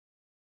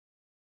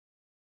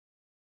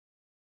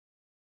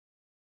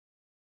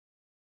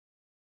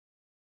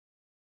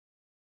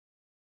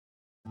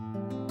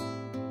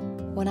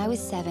When I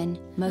was 7,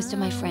 most of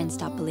my friends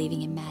stopped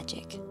believing in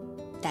magic.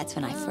 That's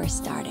when I first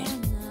started.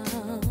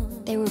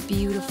 They were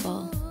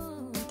beautiful.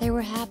 They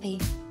were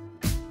happy.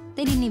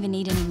 They didn't even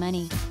need any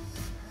money.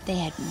 They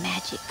had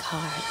magic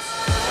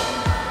cards.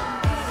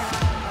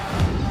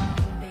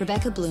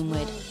 Rebecca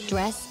Bloomwood,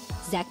 dress,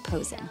 Zac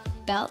Posen.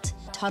 Belt,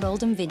 Todd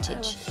Oldham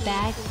Vintage.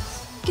 Bag,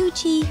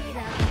 Gucci.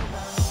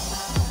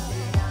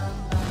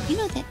 You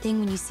know that thing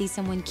when you see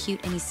someone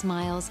cute and he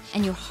smiles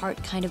and your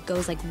heart kind of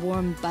goes like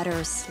warm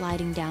butter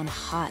sliding down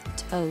hot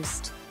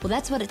toast? Well,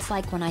 that's what it's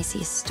like when I see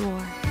a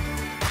store.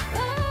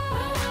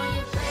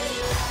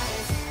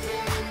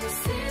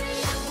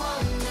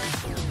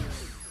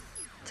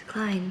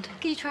 Declined.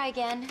 Can you try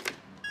again?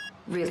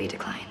 Really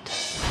declined.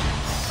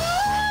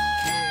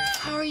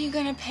 How are you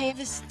gonna pay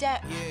this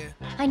debt?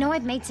 I know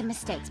I've made some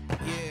mistakes,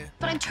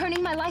 but I'm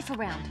turning my life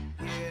around.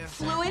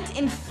 Fluent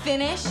in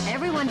Finnish?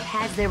 Everyone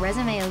pads their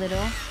resume a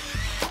little.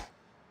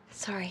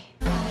 Sorry.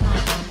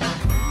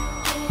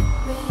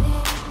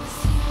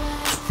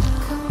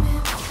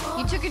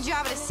 You took a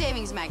job at a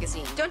savings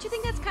magazine. Don't you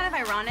think that's kind of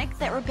ironic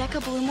that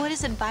Rebecca Bloomwood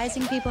is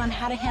advising people on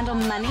how to handle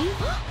money?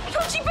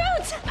 Gucci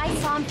boots! I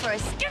saw him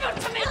first. Give them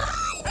to me!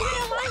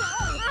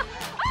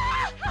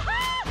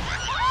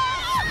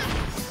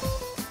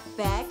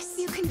 Bex,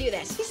 you can do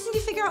this. You just need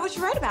to figure out what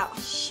you write about.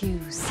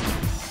 Shoes.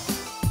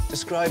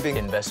 Describing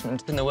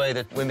investment in the way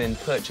that women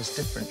purchase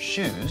different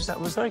shoes,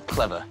 that was very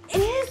clever. It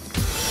is.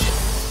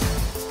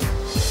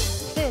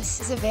 This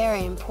is a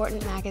very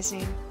important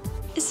magazine.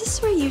 Is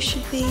this where you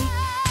should be?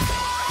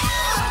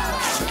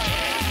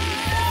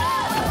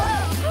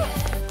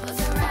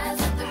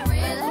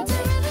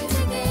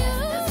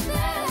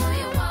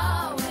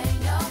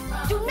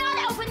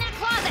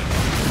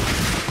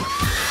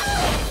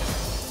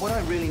 What I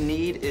really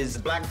need is a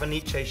black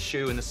Vanice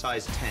shoe in the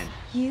size 10.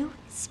 You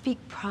speak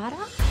Prada?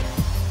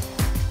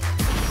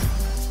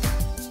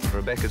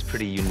 Rebecca's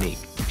pretty unique.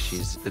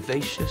 She's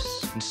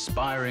vivacious,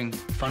 inspiring,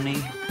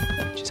 funny.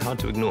 She's hard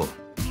to ignore.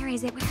 Where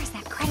is it? Where is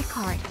that credit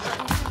card?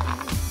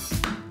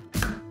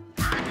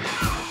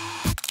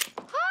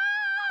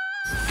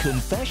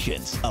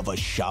 Confessions of a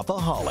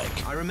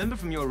Shopaholic. I remember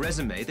from your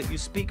resume that you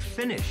speak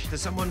Finnish.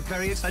 There's someone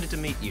very excited to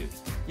meet you.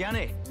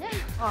 Jani.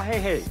 Ah, hei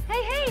hei.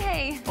 Hey, hey,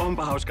 hey.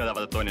 Onpa hauskaa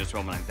tavata toinen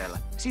suomalainen täällä.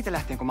 Siitä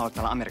lähtien, kun mä oon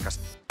täällä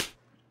Amerikassa.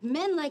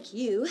 Men like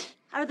you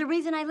are the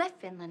reason I left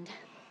Finland.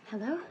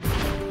 Hello?